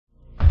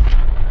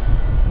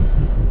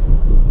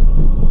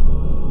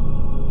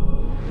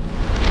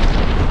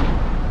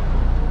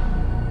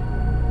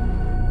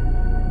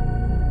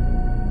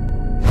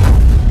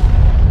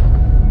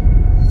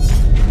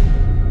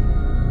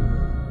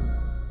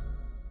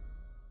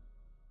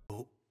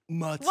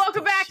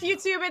Welcome back,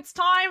 YouTube. It's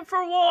time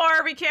for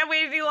war. We can't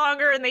wait any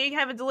longer, and they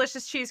have a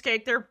delicious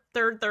cheesecake. They're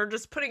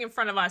just putting in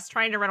front of us,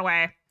 trying to run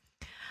away.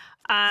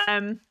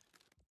 Yeah,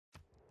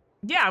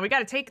 we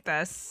gotta take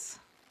this.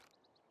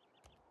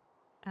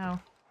 Oh.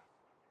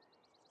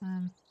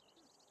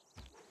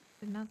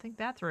 Did not think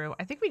that through.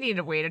 I think we need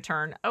to wait a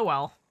turn. Oh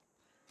well.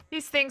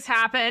 These things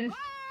happen.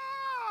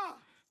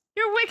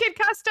 Your wicked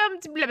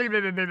customs. Blah, blah,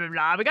 blah, blah, blah,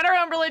 blah. We got our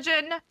own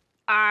religion.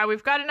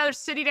 We've got another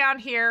city down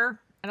here.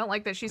 I don't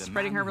like that she's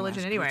spreading her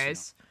religion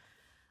anyways.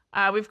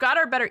 We've got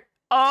our better...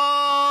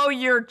 Oh,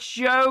 you're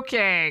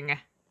joking.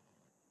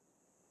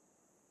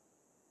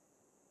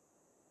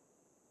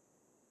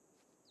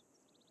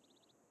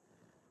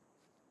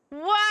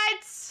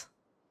 What?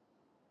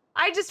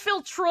 I just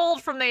feel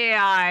trolled from the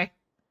AI.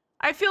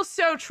 I feel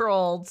so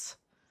trolled.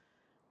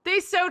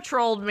 They so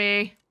trolled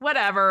me.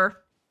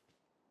 Whatever.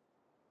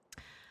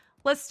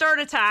 Let's start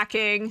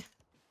attacking.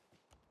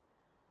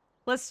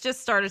 Let's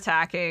just start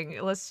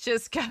attacking. Let's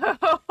just go.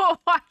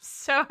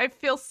 I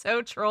feel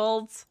so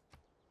trolled.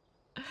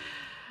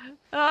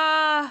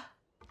 Oh,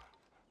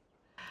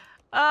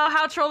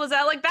 how trolled is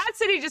that? Like, that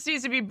city just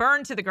needs to be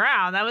burned to the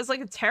ground. That was like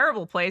a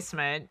terrible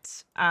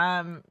placement.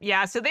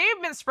 Yeah, so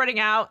they've been spreading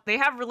out. They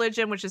have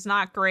religion, which is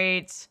not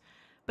great,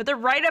 but they're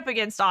right up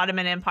against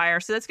Ottoman Empire.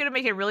 So that's going to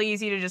make it really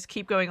easy to just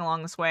keep going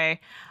along this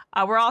way.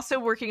 We're also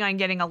working on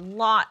getting a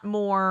lot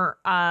more,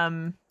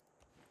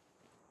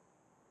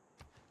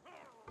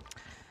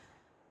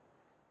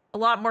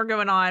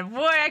 going on.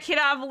 Boy, I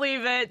cannot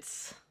believe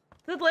it.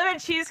 The lemon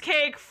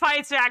cheesecake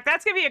fights back.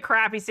 That's gonna be a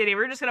crappy city.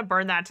 We're just gonna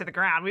burn that to the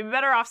ground. We'd be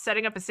better off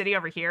setting up a city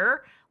over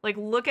here. Like,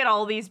 look at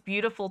all these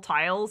beautiful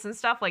tiles and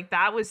stuff. Like,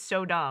 that was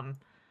so dumb.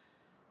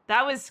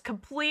 That was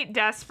complete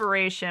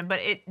desperation, but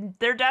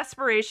their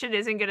desperation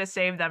isn't gonna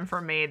save them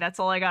from me. That's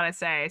all I gotta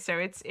say. So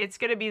it's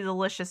gonna be a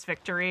delicious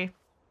victory.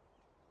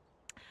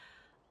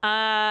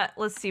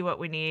 Let's see what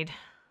we need.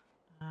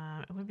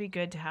 It would be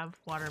good to have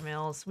water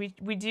mills. We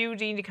do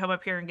need to come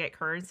up here and get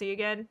currency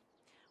again.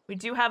 We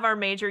do have our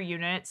major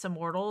unit, some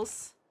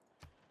mortals.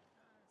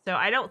 So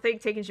I don't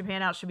think taking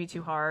Japan out should be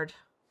too hard.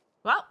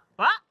 Well,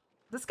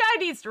 this guy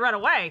needs to run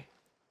away.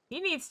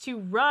 He needs to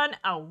run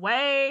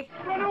away.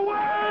 Run away!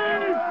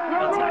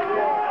 Run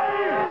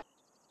away!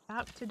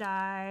 About to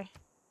die.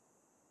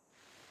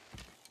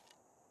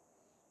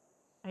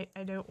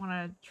 I don't want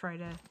to try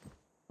to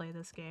play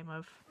this game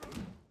of...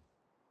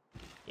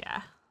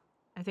 Yeah.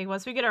 I think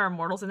once we get our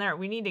immortals in there,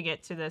 we need to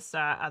get to this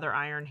other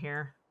iron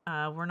here.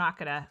 We're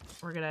gonna...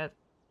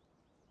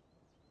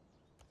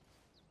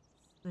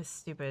 This is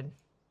stupid.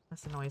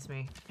 This annoys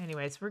me.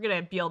 Anyways, we're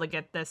gonna be able to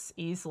get this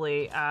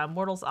easily.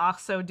 Mortals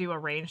also do a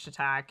ranged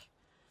attack.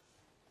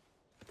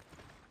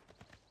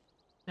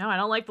 No, I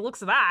don't like the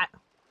looks of that.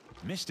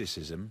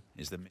 Mysticism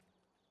is the...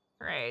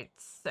 Alright,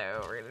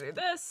 so we're gonna do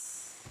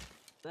this.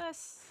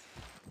 This.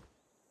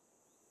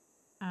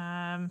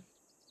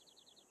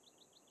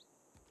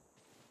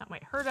 That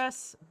might hurt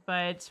us,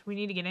 but we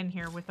need to get in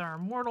here with our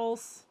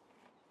immortals.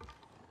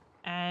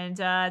 And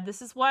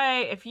this is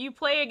why, if you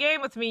play a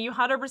game with me, you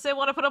 100%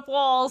 want to put up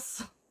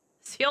walls.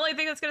 It's the only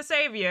thing that's going to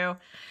save you.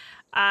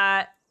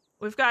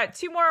 We've got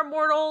 2 more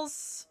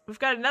immortals. We've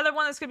got another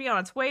one that's going to be on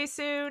its way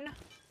soon.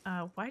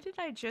 Why did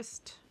I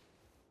just...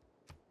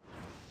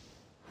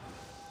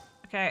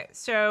 Okay,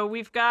 so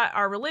we've got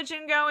our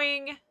religion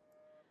going.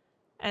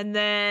 And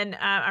then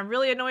I'm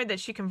really annoyed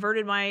that she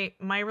converted my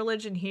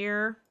religion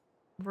here.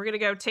 We're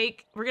gonna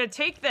take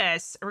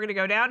this. We're gonna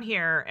go down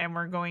here, and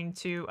we're going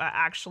to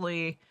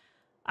actually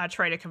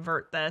try to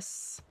convert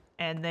this.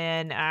 And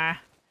then, yeah,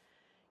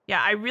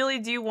 I really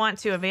do want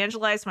to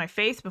evangelize my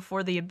faith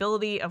before the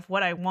ability of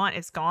what I want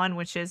is gone,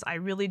 which is I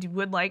really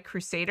would like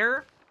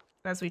Crusader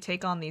as we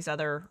take on these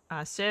other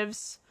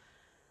civs.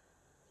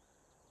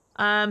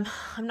 I'm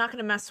not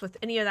gonna mess with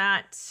any of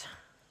that.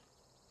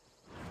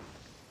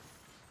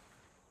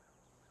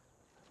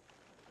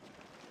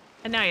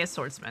 And now he has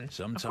swordsman.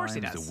 Sometimes of course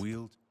he does. the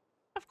wield.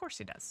 Of course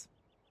he does.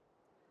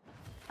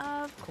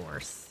 Of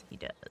course he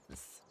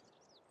does.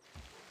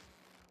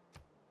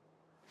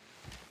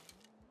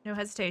 No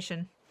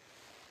hesitation.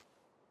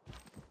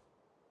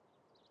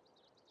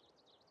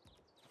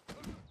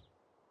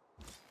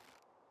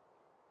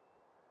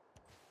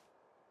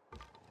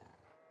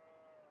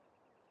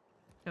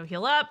 Go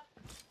heal up.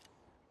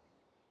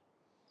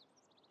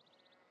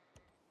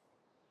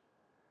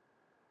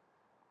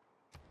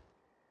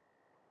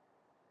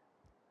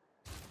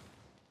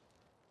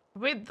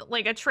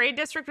 Like, a trade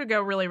district would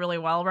go really, really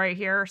well right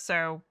here,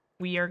 so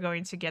we are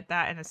going to get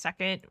that in a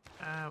second.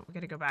 We're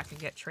gonna go back and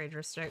get trade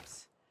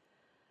districts.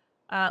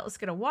 Let's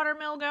get a water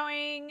mill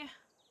going.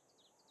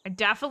 I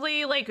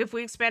definitely, like, if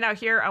we expand out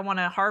here, I want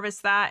to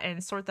harvest that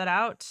and sort that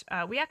out.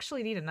 We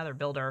actually need another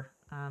builder.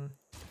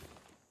 It's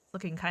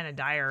looking kind of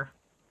dire.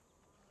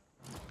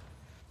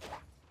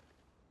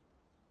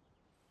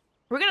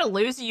 We're gonna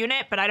lose a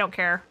unit, but I don't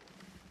care.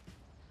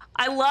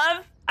 I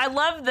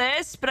love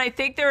this, but I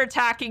think they're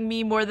attacking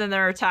me more than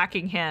they're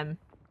attacking him.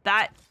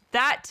 That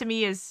to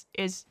me is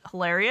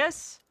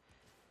hilarious.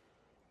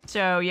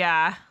 So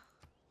yeah.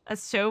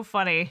 That's so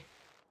funny.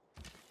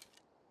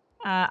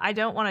 I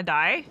don't want to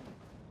die.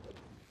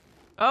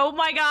 Oh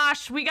my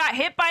gosh, we got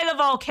hit by the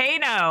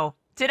volcano.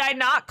 Did I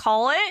not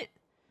call it?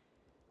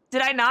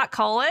 Did I not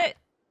call it?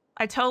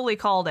 I totally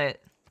called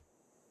it.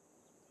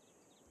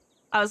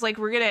 I was like,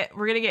 we're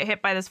gonna get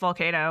hit by this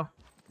volcano.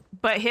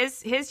 But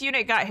his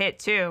unit got hit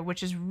too,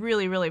 which is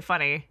really, really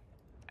funny.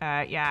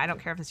 Yeah, I don't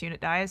care if this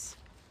unit dies.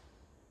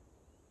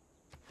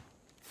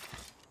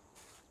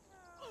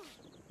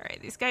 Alright,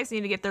 these guys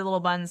need to get their little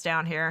buns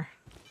down here.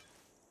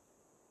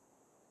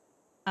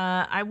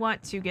 I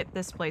want to get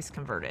this place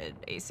converted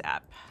ASAP.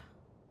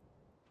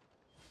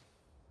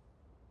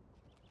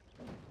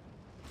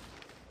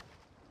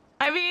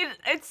 I mean,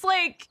 it's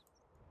like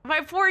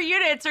my 4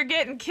 units are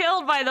getting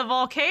killed by the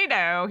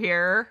volcano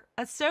here.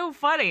 That's so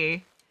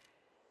funny.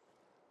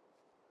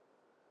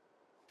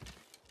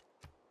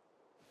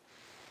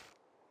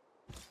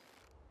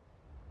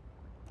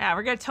 Yeah,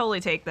 we're gonna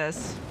totally take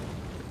this.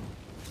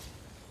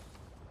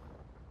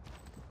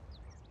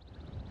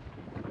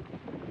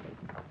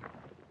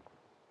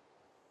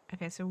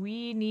 Okay, so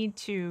we need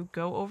to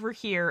go over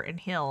here and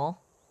heal.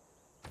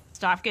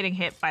 Stop getting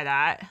hit by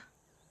that.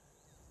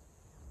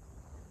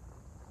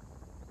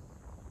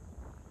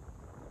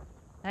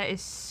 That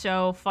is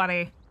so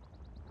funny.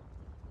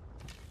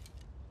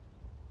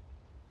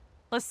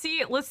 Let's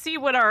see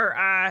what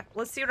our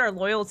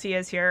loyalty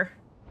is here.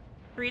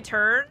 3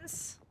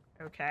 turns.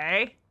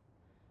 Okay.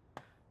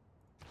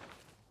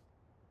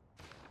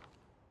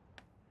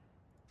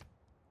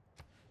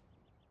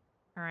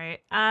 All right.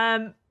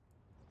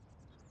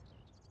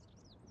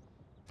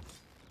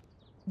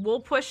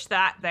 We'll push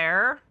that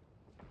there.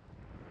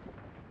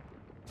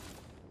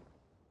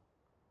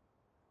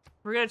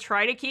 We're gonna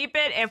try to keep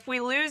it. If we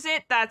lose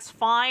it, that's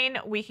fine.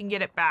 We can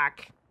get it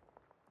back.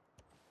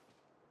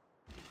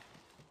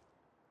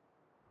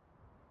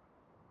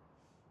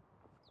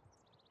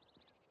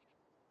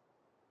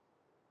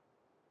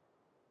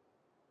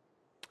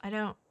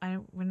 I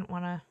wouldn't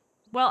want to...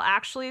 Well,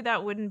 actually,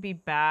 that wouldn't be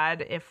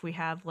bad if we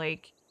have,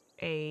 like,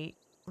 a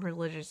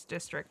religious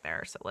district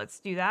there. So let's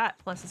do that.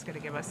 Plus, it's going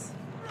to give us...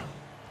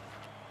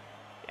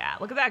 Yeah,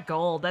 look at that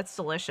gold. That's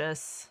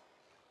delicious.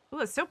 Ooh,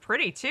 it's so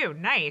pretty, too.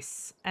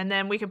 Nice. And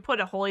then we can put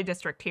a holy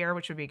district here,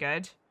 which would be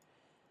good.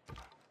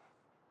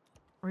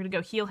 We're going to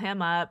go heal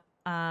him up.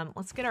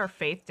 Let's get our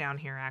faith down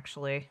here,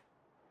 actually.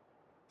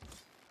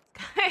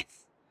 Guys,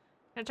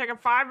 it's taken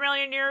 5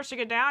 million years to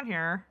get down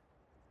here.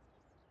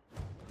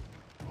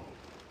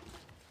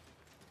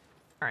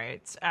 All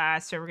right,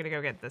 so we're gonna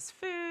go get this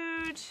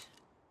food.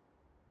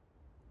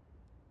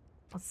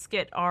 Let's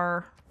get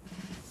our...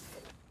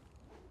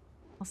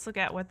 Let's look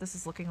at what this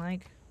is looking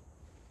like.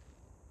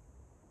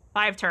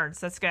 5 turns,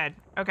 that's good.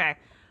 Okay,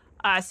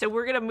 so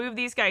we're gonna move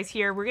these guys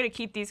here. We're gonna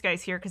keep these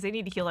guys here because they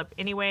need to heal up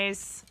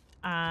anyways.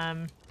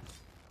 I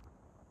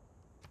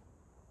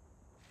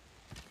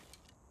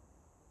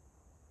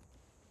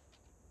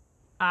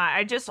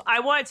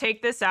want to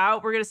take this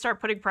out. We're gonna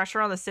start putting pressure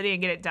on the city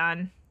and get it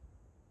done.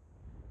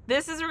 We're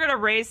going to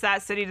raise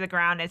that city to the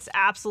ground. It's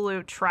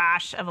absolute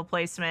trash of a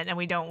placement, and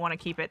we don't want to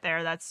keep it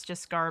there. That's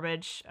just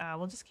garbage.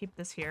 We'll just keep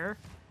this here,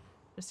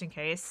 just in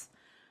case.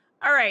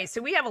 All right,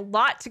 so we have a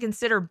lot to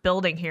consider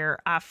building here.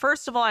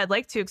 First of all, I'd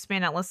like to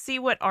expand out. Let's see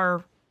what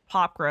our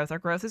pop growth. Our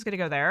growth is going to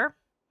go there.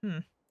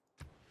 It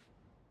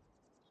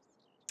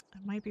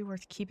might be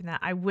worth keeping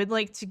that. I would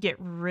like to get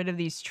rid of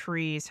these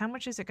trees. How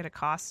much is it going to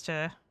cost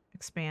to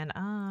expand?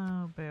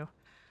 Oh, boo.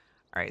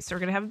 All right, so we're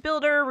going to have a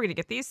builder. We're going to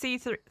get these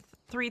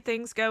 3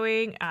 things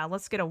going.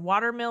 Let's get a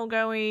water mill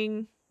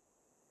going.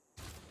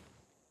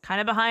 Kind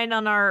of behind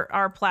on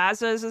our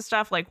plazas and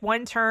stuff. Like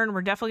 1 turn.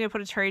 We're definitely gonna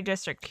put a trade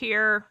district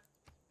here.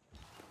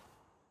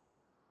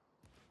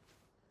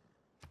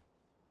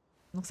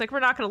 Looks like we're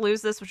not gonna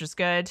lose this, which is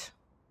good.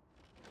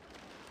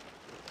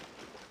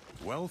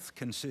 Wealth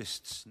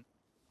consists...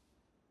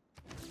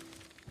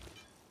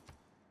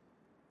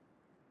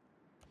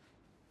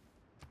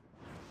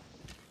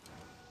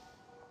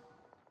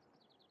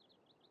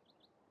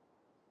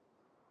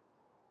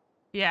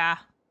 Yeah.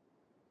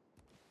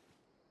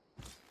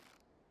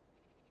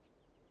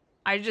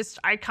 I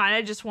kind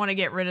of just want to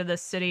get rid of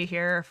this city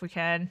here if we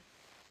can.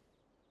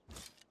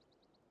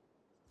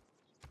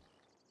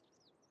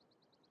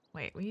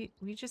 Wait, we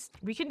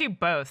can do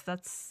both.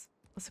 That's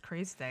a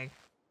crazy thing.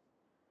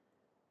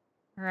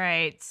 All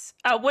right.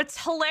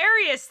 What's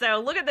hilarious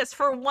though, look at this.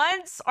 For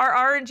once, our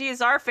RNG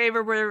is our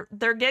favor where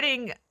they're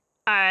getting,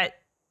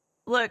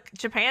 look,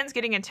 Japan's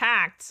getting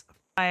attacked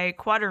by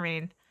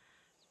Quadramine.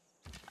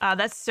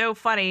 That's so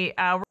funny.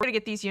 We're gonna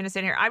get these units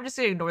in here. I'm just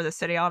gonna ignore the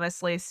city,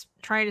 honestly.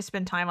 Trying to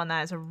spend time on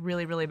that is a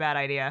really, really bad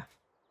idea.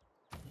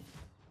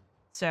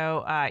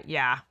 So,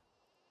 yeah.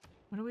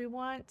 What do we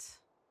want?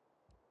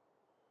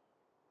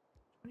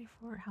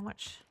 24, how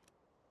much?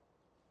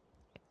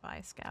 Buy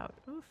a scout.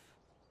 Oof.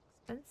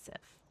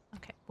 Expensive.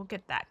 Okay, we'll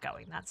get that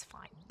going. That's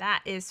fine.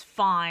 That is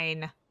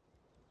fine.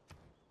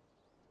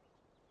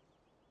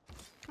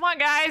 Come on,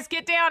 guys,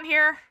 get down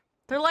here.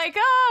 They're like,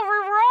 oh,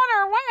 we're on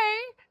our way.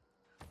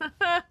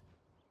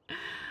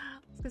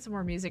 Let's get some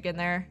more music in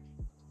there.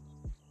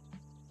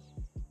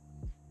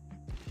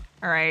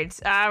 All right,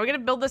 we're gonna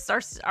build this.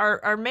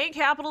 Our main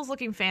capital's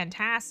looking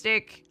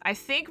fantastic. I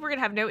think we're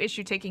gonna have no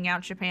issue taking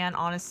out Japan,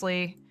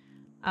 honestly.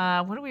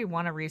 What do we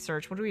want to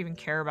research? What do we even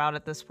care about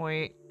at this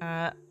point?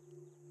 I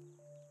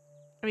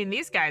mean,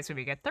 these guys would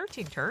be good.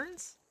 13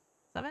 turns?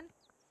 7?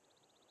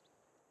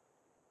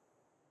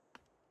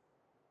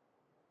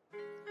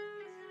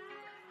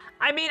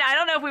 I mean, I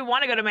don't know if we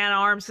want to go to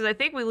man-at-arms, because I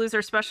think we lose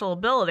our special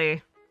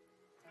ability.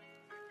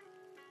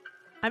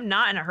 I'm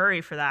not in a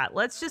hurry for that.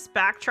 Let's just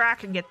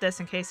backtrack and get this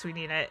in case we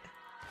need it.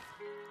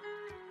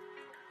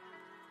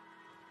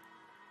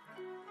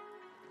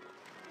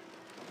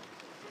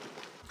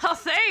 Oh,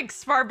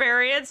 thanks,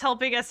 Barbarians,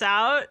 helping us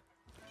out.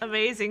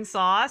 Amazing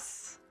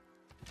sauce.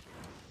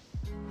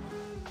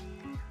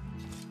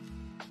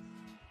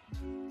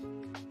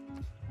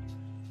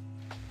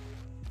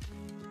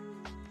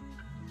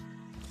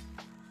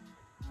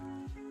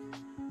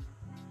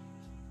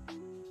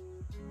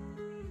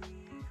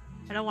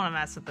 I don't want to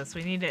mess with this.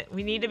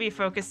 We need to be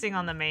focusing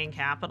on the main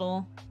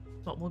capital,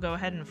 but we'll go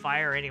ahead and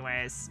fire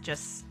anyways.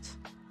 Just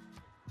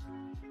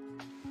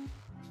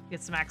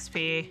get some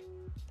XP.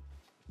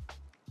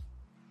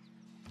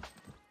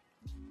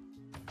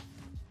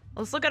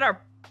 Let's look at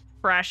our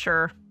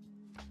pressure.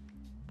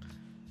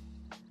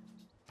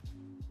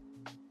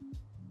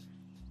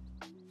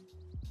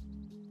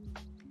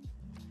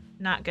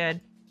 Not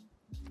good.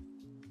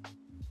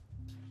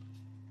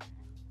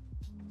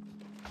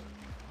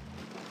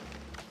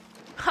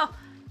 Oh,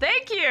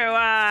 thank you,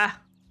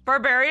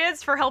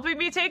 Barbarians, for helping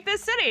me take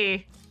this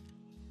city.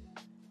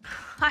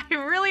 I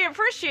really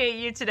appreciate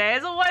you today.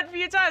 As a one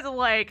few times, I'm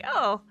like,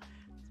 oh,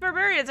 these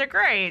Barbarians are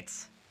great.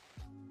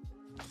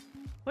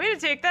 Way to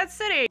take that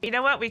city. You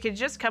know what? We could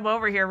just come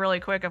over here really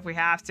quick if we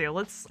have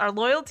to. Our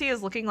loyalty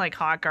is looking like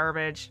hot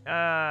garbage.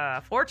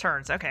 4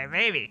 turns. Okay,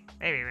 maybe.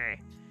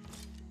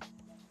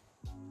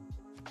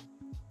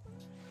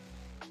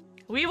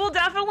 We will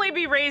definitely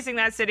be raising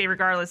that city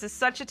regardless. It's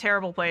such a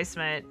terrible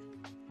placement.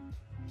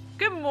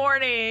 Good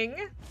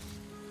morning.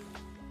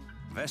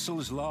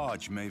 Vessels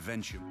large may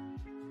venture.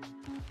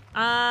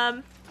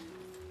 I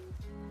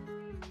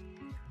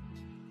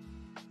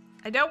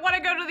don't want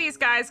to go to these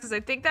guys because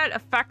I think that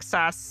affects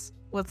us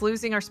with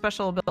losing our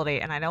special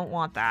ability, and I don't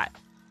want that.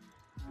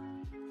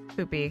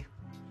 Poopy.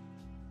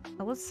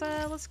 Well, let's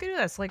go do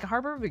this. Like a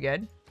harbor would be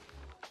good.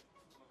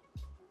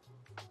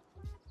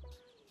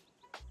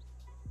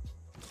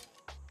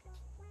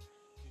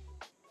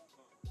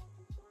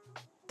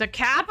 The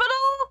capital?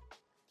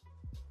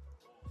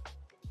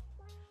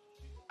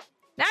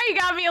 Now you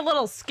got me a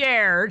little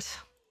scared.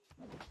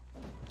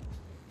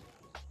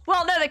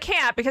 Well, no, they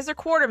can't because they're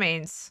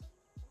quartermains.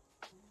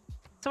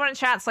 Someone in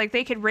chat's like,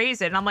 they could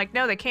raise it. And I'm like,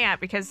 no, they can't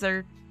because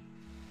they're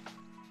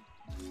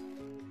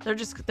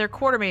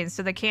quartermains,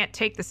 so they can't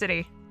take the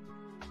city.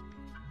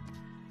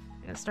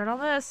 Gonna start on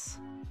this.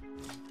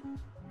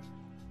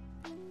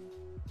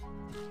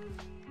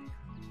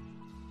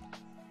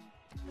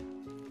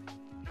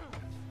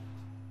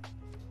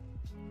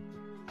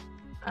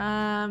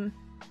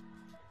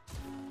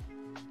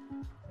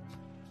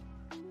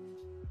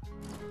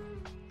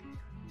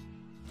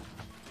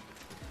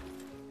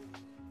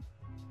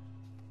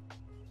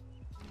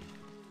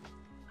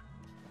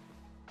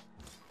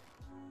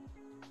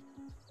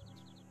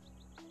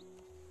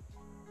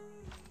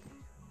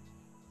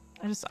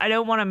 I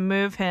don't want to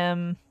move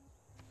him.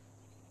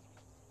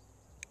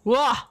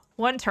 Whoa!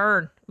 1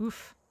 turn.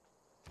 Oof.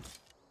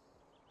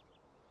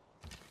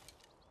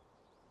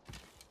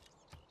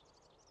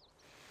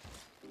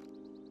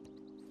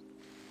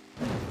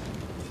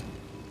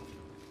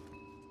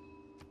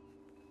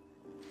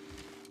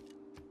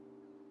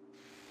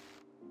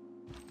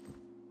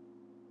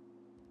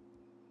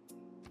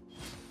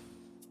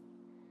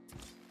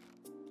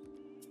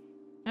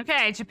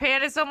 Okay,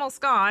 Japan is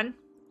almost gone.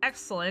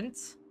 Excellent.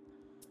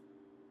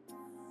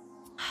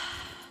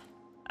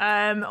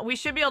 We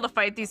should be able to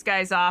fight these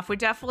guys off. We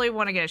definitely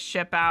want to get a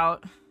ship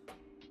out.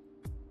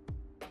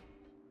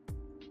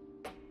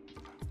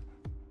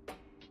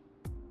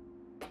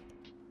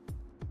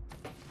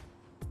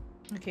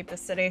 I'll keep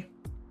this city.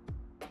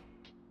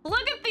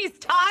 Look at these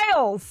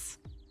tiles!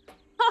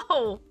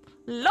 Oh,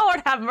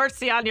 Lord have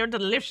mercy on your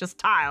delicious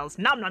tiles.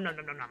 Nom nom nom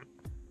nom nom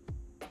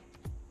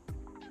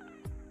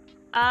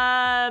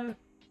nom.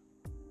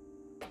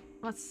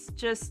 Let's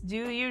just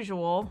do the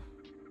usual.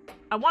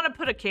 I want to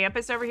put a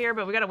campus over here,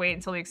 but we gotta wait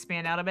until we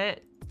expand out a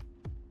bit.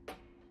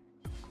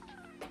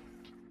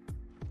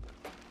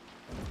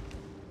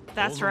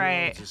 That's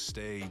right. A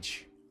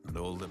stage and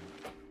all the...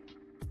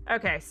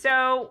 Okay,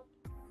 so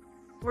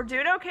we're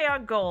doing okay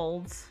on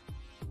gold.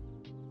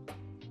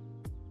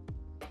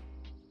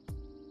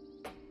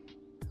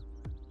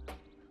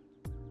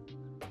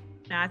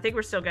 Nah, I think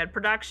we're still good.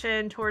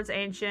 Production towards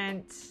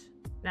ancient.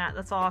 Nah,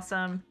 that's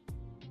awesome.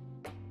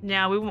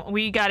 No,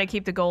 we got to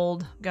keep the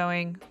gold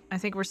going. I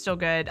think we're still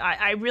good.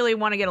 I really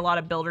want to get a lot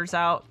of builders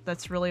out.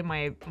 That's really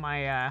my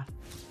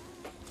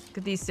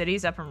get these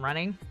cities up and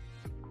running.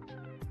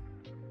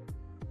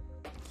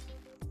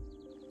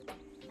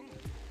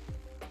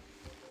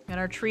 Got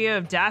our trio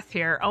of death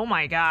here. Oh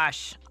my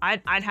gosh.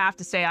 I'd have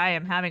to say I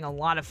am having a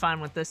lot of fun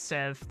with this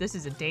Civ. This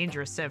is a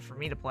dangerous Civ for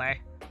me to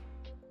play.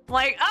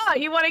 Like, oh,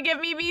 you want to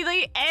give me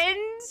the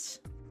end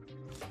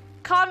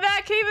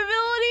combat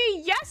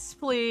capability? Yes,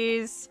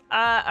 please.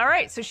 All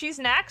right, so she's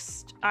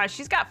next.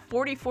 She's got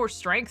 44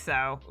 strength,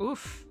 though.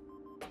 Oof.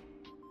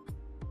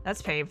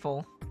 That's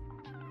painful.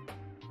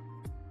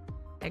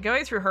 Yeah,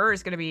 going through her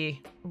is going to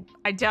be...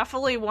 I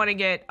definitely want to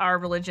get our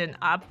religion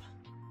up.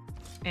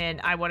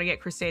 And I want to get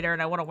Crusader,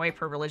 and I want to wipe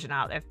her religion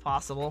out if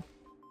possible.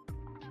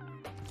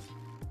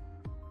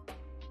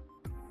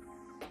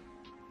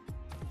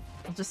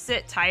 We'll just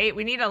sit tight.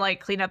 We need to, like,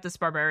 clean up this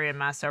Barbarian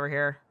mess over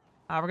here.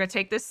 We're going to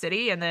take this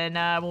city, and then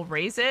we'll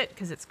raise it,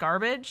 because it's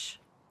garbage.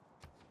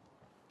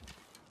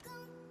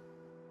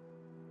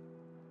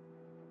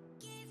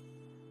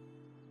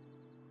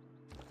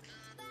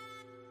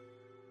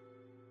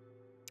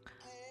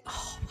 Oh,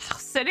 wow.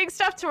 Sending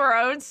stuff to our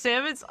own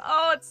sim, it's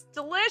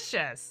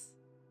delicious.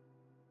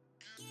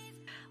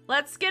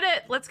 Let's get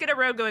a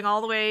road going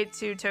all the way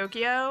to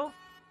Tokyo.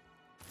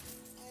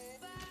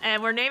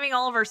 And we're naming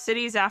all of our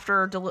cities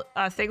after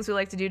things we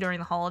like to do during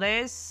the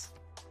holidays.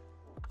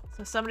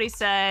 So somebody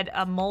said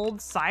a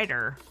mulled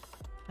cider.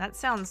 That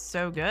sounds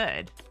so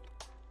good.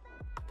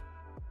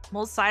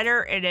 Mulled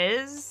cider it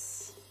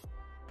is.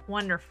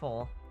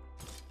 Wonderful.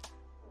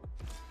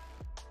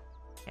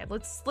 Okay,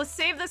 let's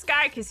save this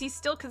guy because he's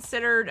still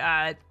considered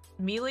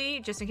melee,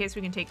 just in case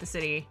we can take the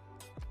city.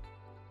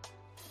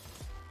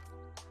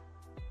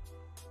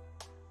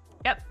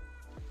 Yep.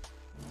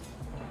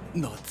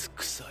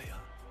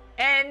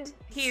 And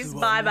he's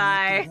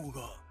bye-bye.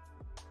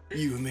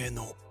 That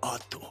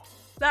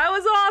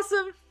was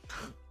awesome.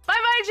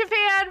 Bye-bye,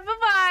 Japan.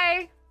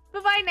 Bye-bye.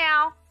 Bye-bye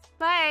now.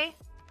 Bye.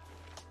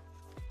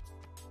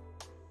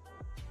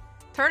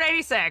 Turn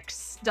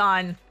 86.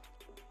 Done.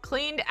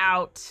 Cleaned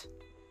out.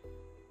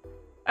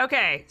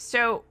 Okay,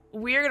 so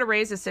we're gonna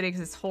raise the city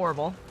because it's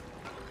horrible.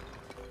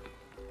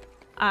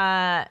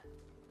 Okay,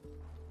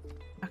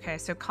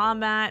 so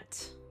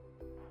combat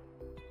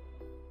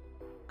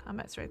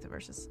strength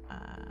versus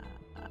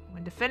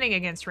when defending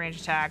against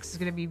range attacks is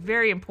going to be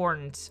very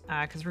important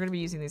because we're going to be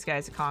using these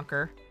guys to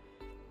conquer.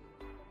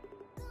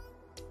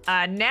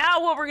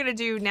 Now what we're going to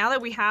do, now that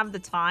we have the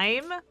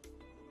time,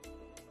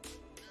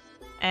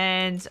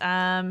 and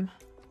I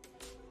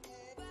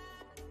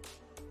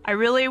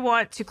really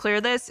want to clear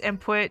this and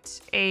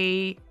put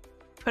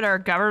our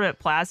government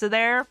plaza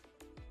there.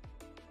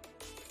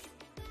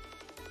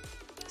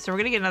 So we're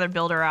going to get another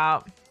builder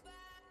out.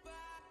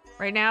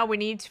 Right now, we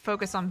need to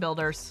focus on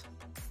builders.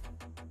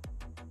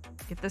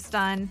 Get this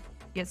done.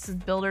 Get some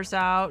builders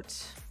out.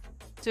 As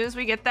soon as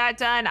we get that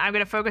done, I'm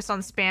going to focus on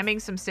spamming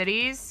some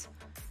cities.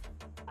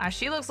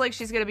 She looks like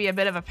she's going to be a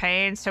bit of a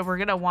pain, so we're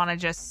going to want to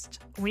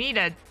just... We need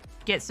to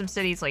get some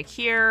cities like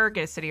here,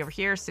 get a city over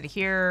here, city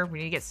here. We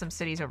need to get some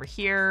cities over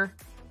here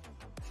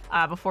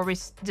before we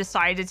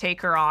decide to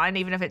take her on,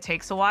 even if it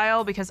takes a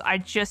while, because I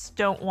just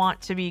don't want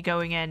to be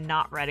going in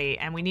not ready,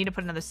 and we need to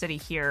put another city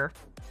here.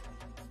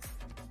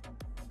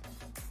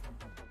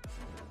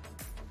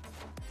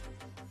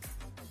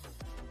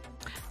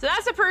 So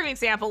that's a perfect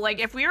example. Like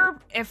if we were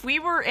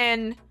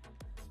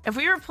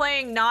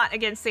playing not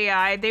against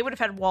AI, they would have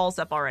had walls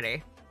up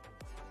already.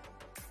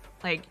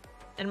 Like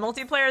in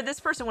multiplayer, this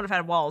person would have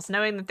had walls,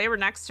 knowing that they were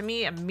next to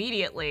me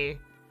immediately.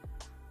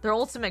 Their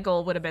ultimate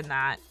goal would have been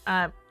that.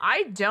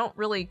 I don't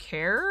really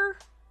care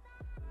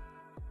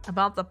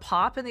about the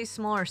pop in these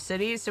smaller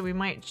cities, so we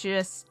might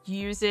just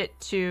use it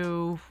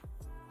to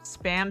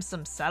spam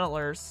some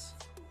settlers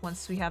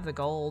once we have the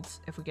gold.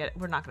 If we get,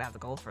 we're not gonna have the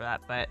gold for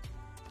that, but.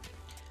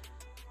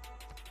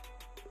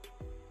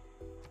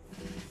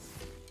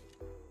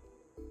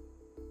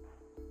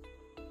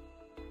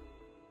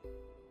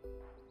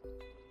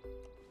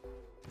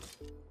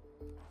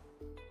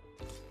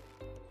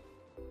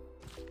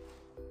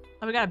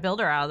 Oh, we got a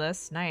builder out of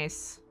this.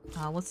 Nice.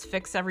 Let's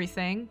fix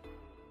everything.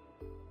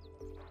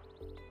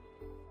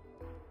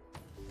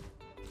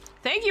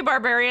 Thank you,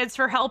 Barbarians,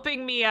 for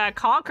helping me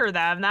conquer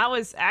them. That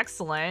was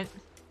excellent.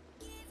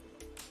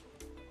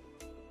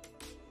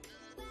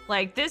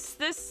 Like,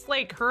 this,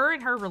 like, her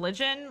and her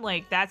religion,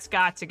 like, that's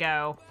got to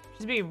go.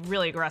 She's being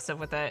really aggressive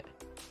with it.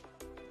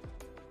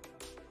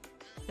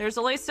 There's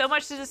only so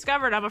much to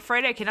discover, and I'm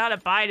afraid I cannot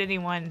abide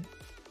anyone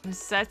who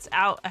sets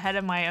out ahead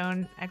of my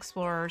own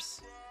explorers.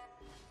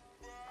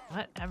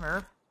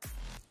 Whatever.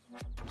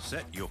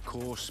 Set your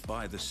course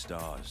by the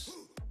stars.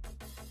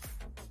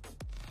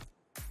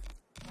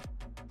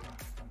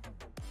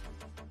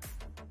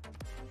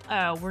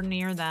 Oh, we're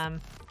near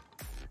them.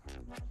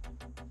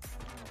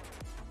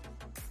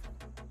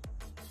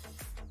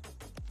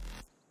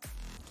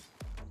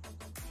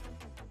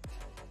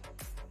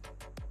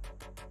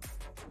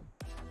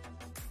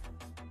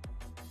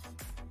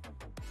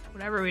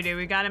 Whatever we do,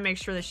 we gotta make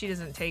sure that she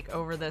doesn't take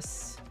over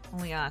this.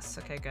 Only us.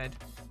 Okay, good.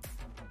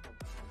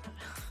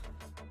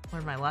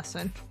 Learned my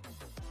lesson.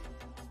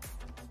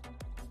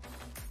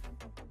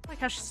 Like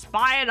how she's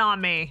spying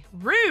on me.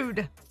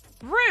 Rude!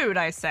 Rude,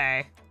 I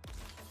say.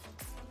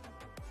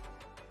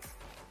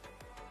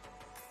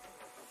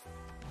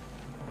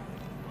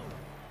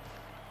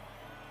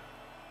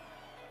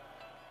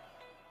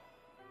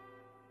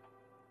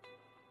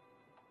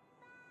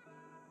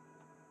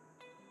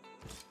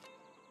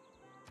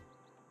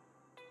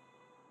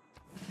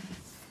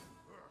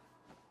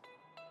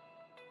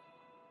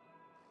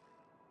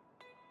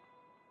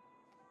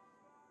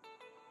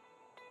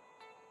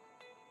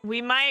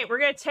 we're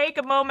gonna take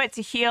a moment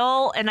to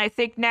heal, and I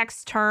think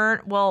next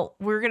turn, well,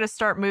 we're gonna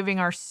start moving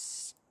our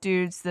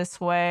dudes this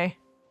way.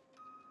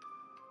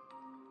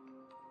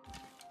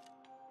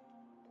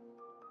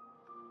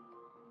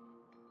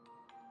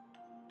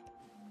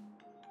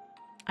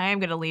 I am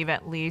gonna leave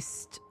at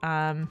least,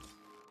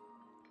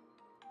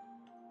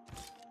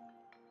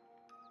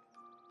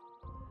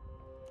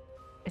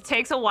 it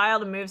takes a while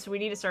to move, so we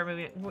need to start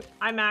moving.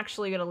 I'm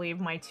actually gonna leave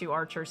my 2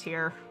 archers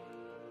here.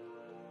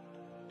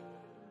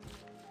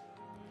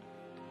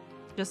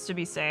 Just to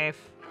be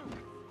safe.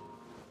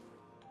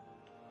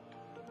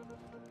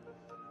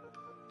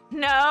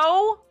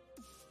 No?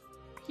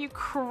 You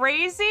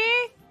crazy?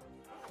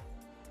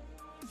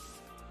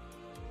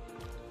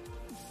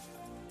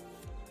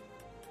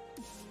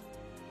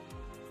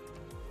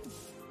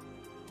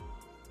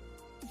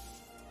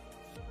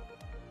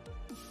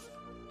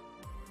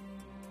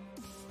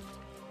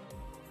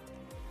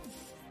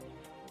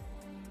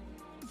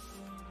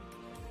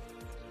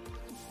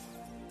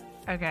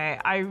 Okay,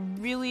 I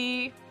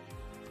really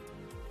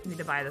need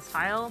to buy this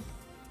tile.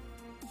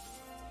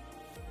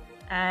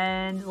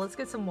 And let's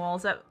get some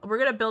walls up. We're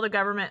gonna build a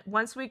government.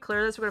 Once we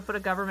clear this, we're gonna put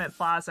a government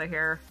plaza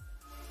here.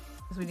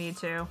 Because we need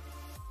to.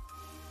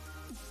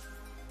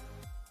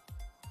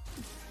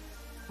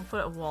 We'll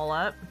put a wall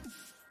up.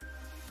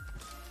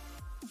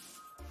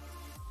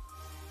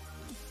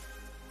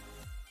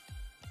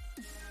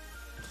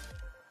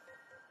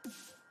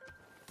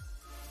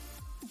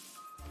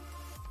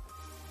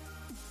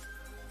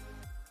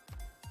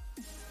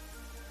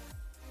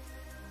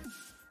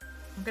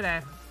 I'm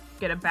gonna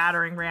get a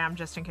battering ram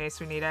just in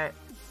case we need it.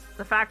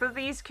 The fact that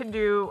these can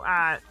do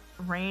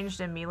ranged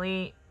and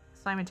melee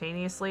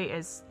simultaneously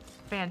is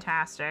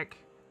fantastic.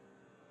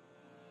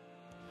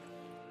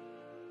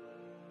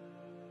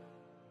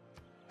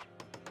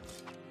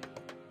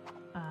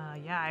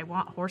 Yeah, I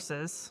want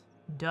horses.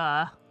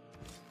 Duh.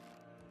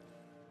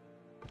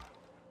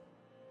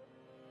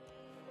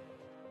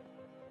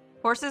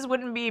 Horses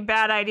wouldn't be a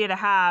bad idea to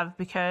have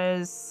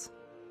because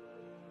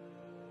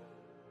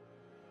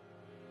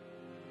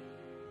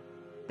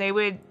they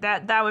would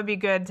that would be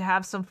good to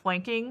have some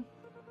flanking.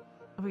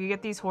 If we could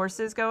get these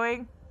horses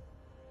going.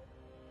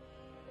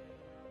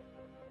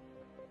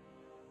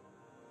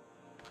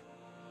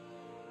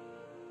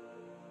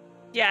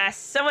 Yes,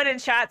 someone in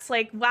chat's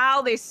like,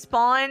 wow, they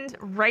spawned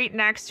right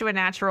next to a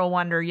natural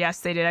wonder. Yes,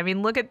 they did. I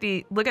mean, look at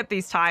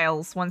these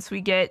tiles. Once we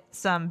get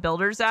some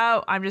builders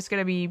out, I'm just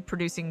gonna be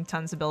producing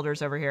tons of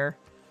builders over here.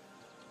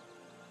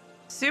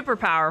 Super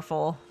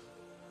powerful.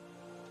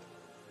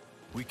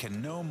 We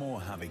can no more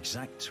have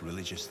exact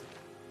religious...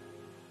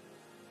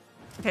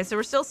 Okay, so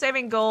we're still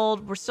saving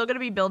gold. We're still going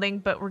to be building,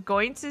 but we're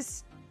going to...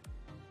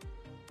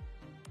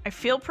 I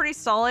feel pretty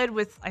solid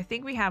with... I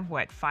think we have,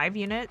 what, 5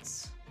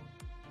 units?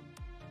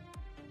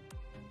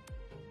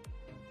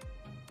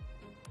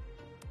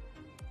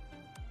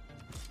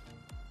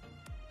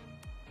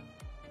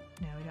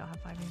 No, we don't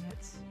have 5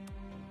 units.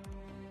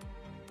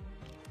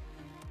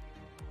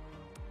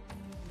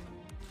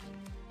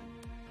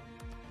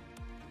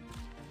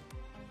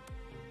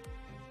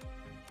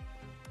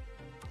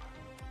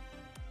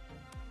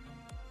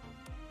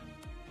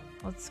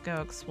 Let's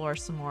go explore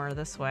some more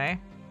this way.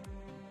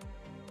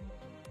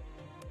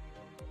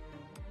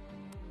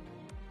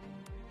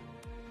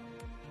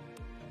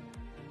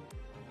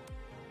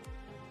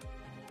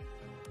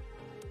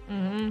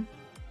 Mm-hmm.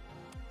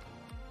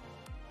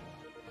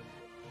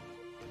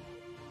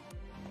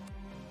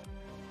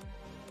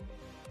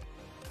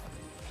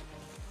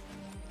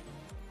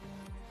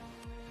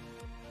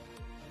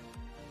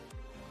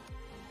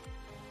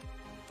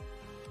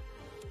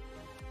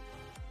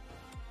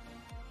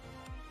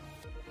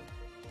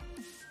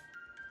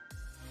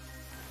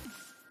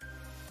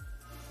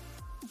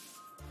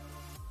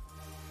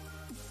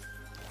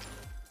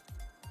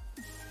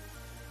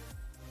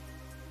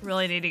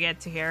 Really need to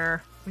get to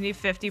here. We need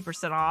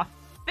 50% off.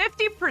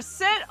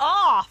 50%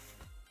 off!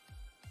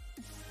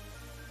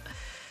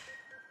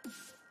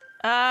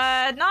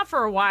 Not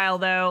for a while,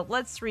 though.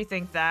 Let's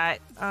rethink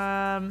that.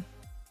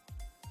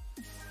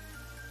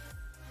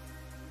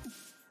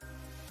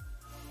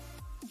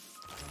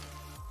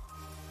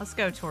 Let's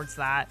go towards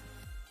that.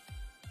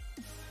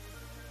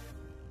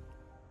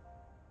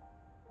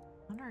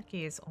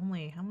 Monarchy is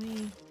only... How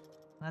many...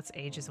 That's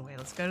ages away.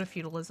 Let's go to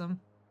feudalism.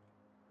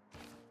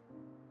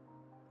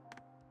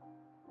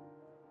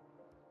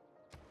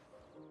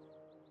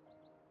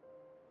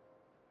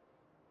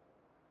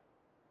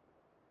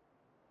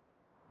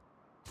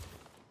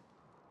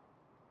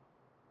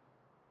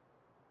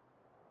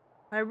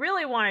 What I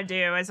really want to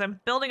do as I'm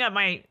building up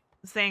my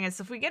thing is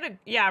if we get a...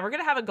 Yeah, we're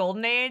going to have a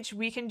golden age.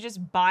 We can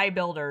just buy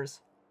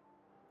builders.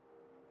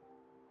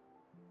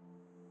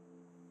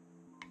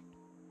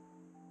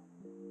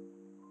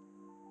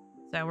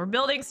 So we're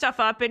building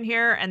stuff up in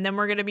here, and then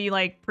we're going to be,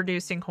 like,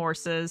 producing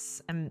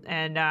horses. And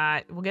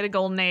we'll get a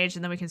golden age,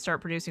 and then we can start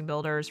producing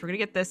builders. We're going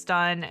to get this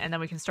done, and then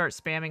we can start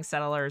spamming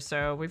settlers.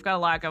 So we've got a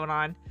lot going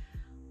on.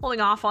 Holding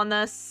off on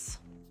this.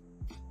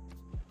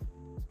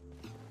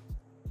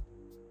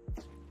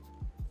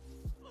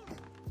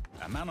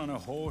 man on a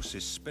horse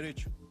is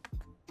spiritual.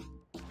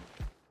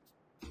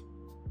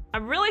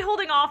 I'm really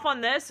holding off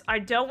on this. I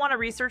don't want to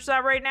research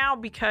that right now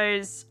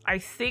because I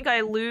think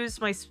I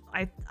lose my...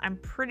 I'm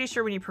pretty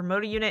sure when you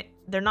promote a unit,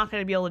 they're not going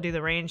to be able to do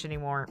the range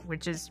anymore,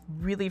 which is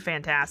really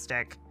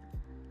fantastic.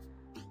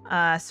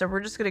 So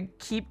we're just going to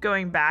keep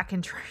going back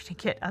and trying to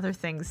get other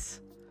things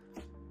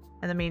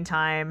in the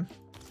meantime.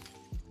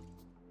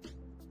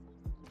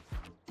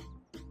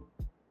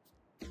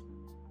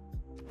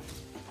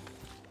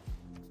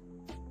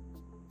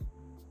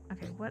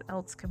 Okay, what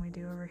else can we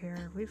do over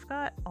here? We've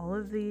got all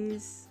of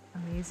these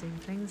amazing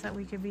things that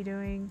we could be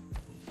doing.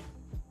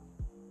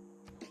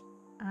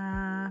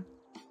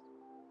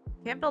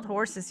 Can't build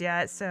horses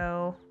yet,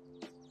 so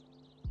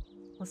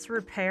let's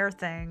repair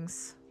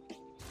things.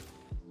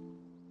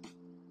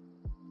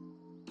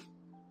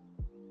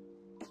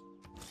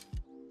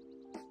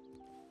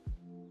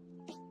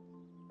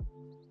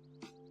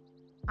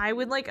 I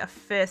would like a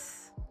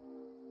 5th.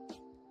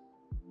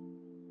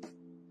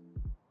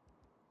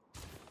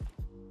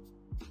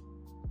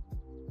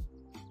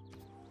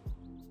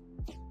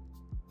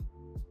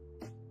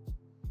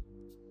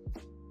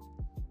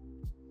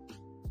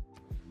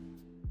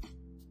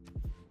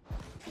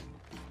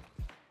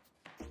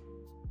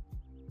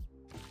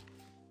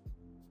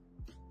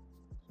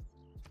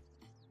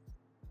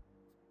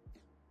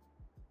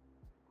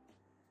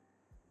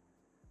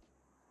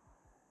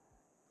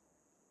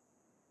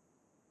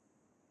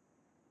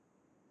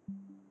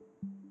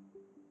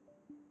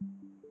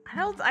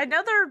 I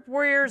know their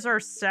warriors are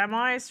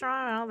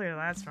semi-strong. I don't think they're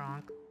that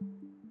strong.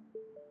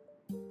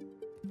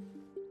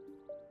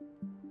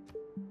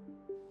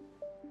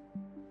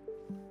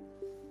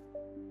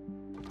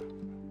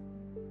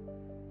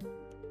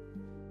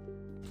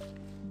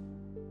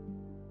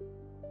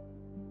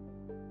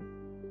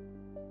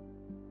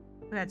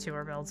 We got 2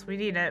 more builds.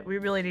 We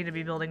really need to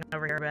be building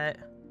over here a bit.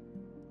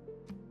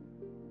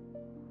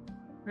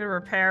 We're gonna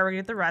repair. We're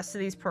gonna get the rest of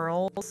these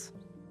pearls.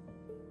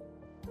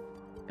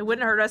 It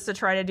wouldn't hurt us to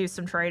try to do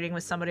some trading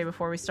with somebody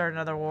before we start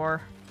another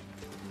war.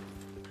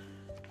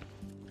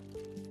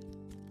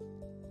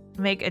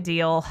 Make a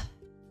deal.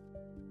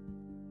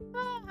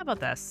 How about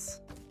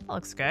this? That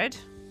looks good.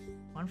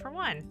 1 for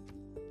 1.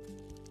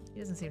 He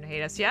doesn't seem to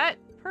hate us yet.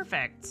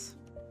 Perfect.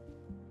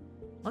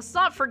 Let's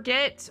not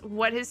forget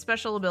what his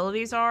special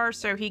abilities are.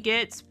 So he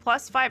gets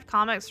 +5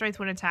 combat strength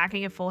when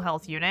attacking a full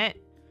health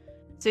unit.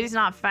 City's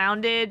not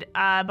founded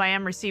by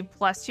him receive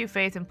 +2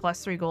 faith and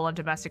 +3 gold on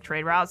domestic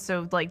trade routes.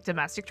 So like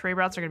domestic trade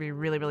routes are gonna be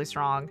really, really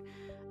strong.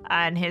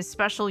 And his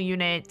special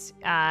unit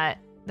that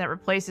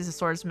replaces a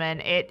swordsman,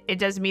 it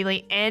does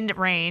melee and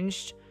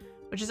ranged,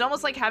 which is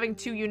almost like having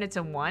 2 units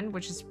in one,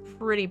 which is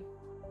pretty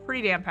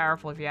damn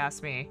powerful if you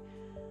ask me.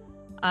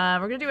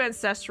 We're gonna do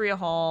Ancestral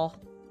Hall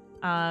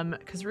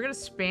because we're gonna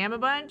spam a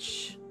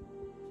bunch.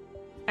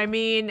 I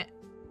mean,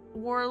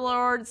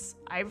 warlords,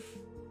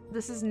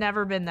 this has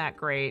never been that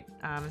great.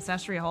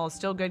 Ancestral Hall is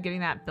still good.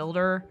 Getting that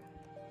builder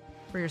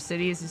for your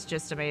cities is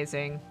just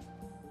amazing.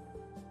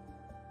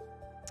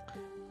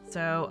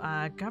 So,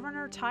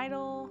 governor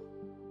title.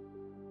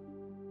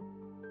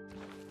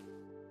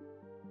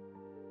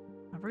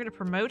 We're gonna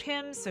promote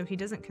him so he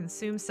doesn't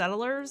consume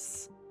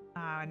settlers.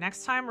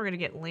 Next time we're gonna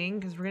get Ling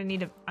because we're gonna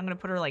need to. I'm gonna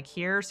put her like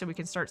here so we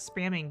can start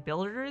spamming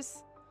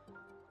builders.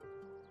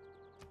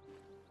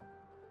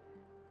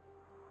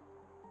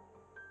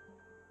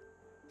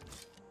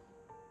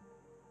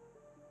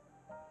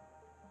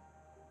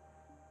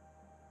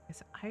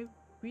 I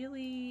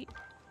really...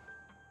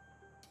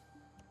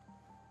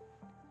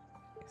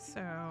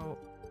 So,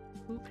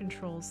 who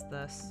controls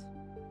this?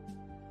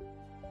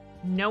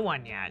 No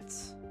one yet.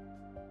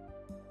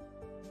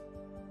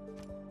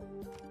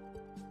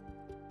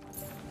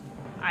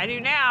 I do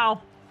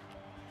now.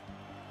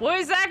 What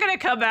is that gonna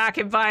come back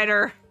and bite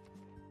her?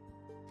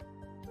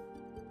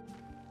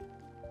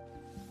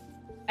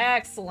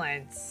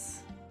 Excellent.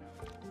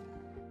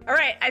 All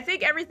right, I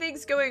think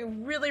everything's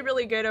going really,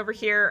 really good over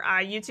here.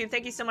 YouTube,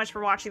 thank you so much for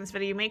watching this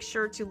video. Make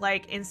sure to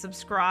like and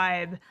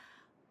subscribe.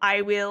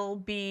 I will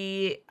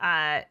be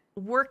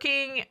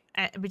working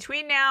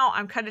between now.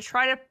 I'm kind of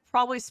trying to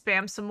probably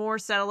spam some more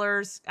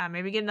settlers.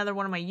 Maybe get another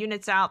one of my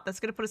units out. That's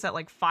going to put us at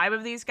like 5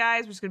 of these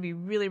guys, which is going to be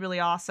really,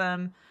 really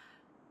awesome.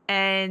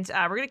 And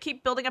we're going to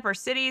keep building up our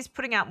cities,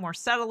 putting out more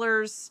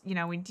settlers. You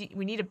know, we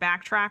need to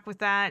backtrack with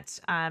that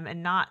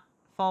and not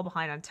fall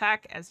behind on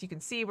tech. As you can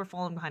see, we're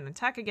falling behind on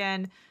tech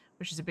again,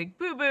 which is a big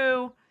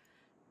boo-boo.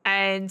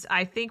 And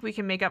I think we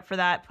can make up for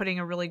that putting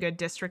a really good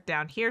district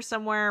down here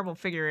somewhere. We'll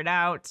figure it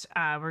out.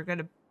 We're going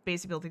to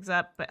basically build things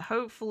up, but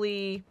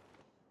hopefully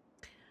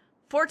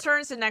 4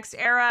 turns to next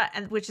era,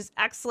 and which is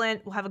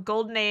excellent. We'll have a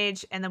golden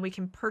age, and then we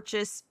can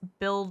purchase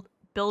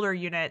builder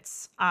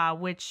units,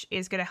 which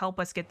is going to help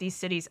us get these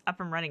cities up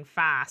and running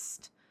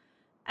fast.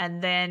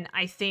 And then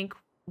I think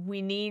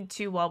we need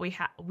to, while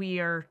we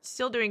are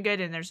still doing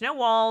good and there's no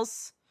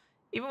walls,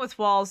 even with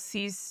walls,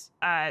 these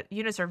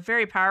units are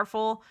very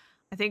powerful.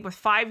 I think with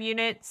 5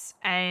 units,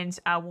 and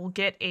we'll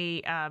get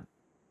a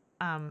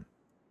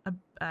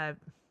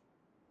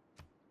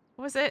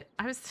what was it?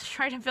 I was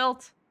trying to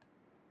build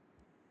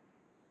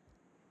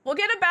We'll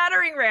get a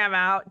battering ram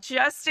out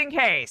just in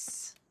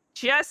case.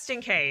 Just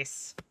in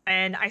case.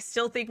 And I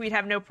still think we'd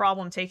have no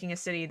problem taking a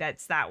city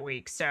that's that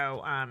weak.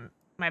 So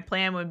my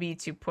plan would be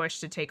to push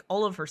to take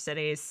all of her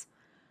cities.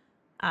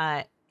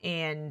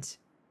 And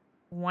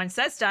once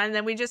that's done,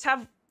 then we just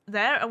have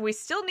that. And we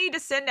still need to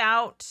send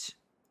out...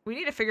 We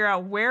need to figure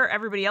out where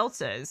everybody else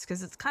is.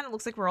 Because it kind of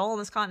looks like we're all on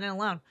this continent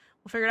alone.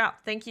 We'll figure it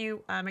out. Thank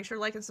you. Make sure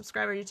to like and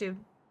subscribe on YouTube.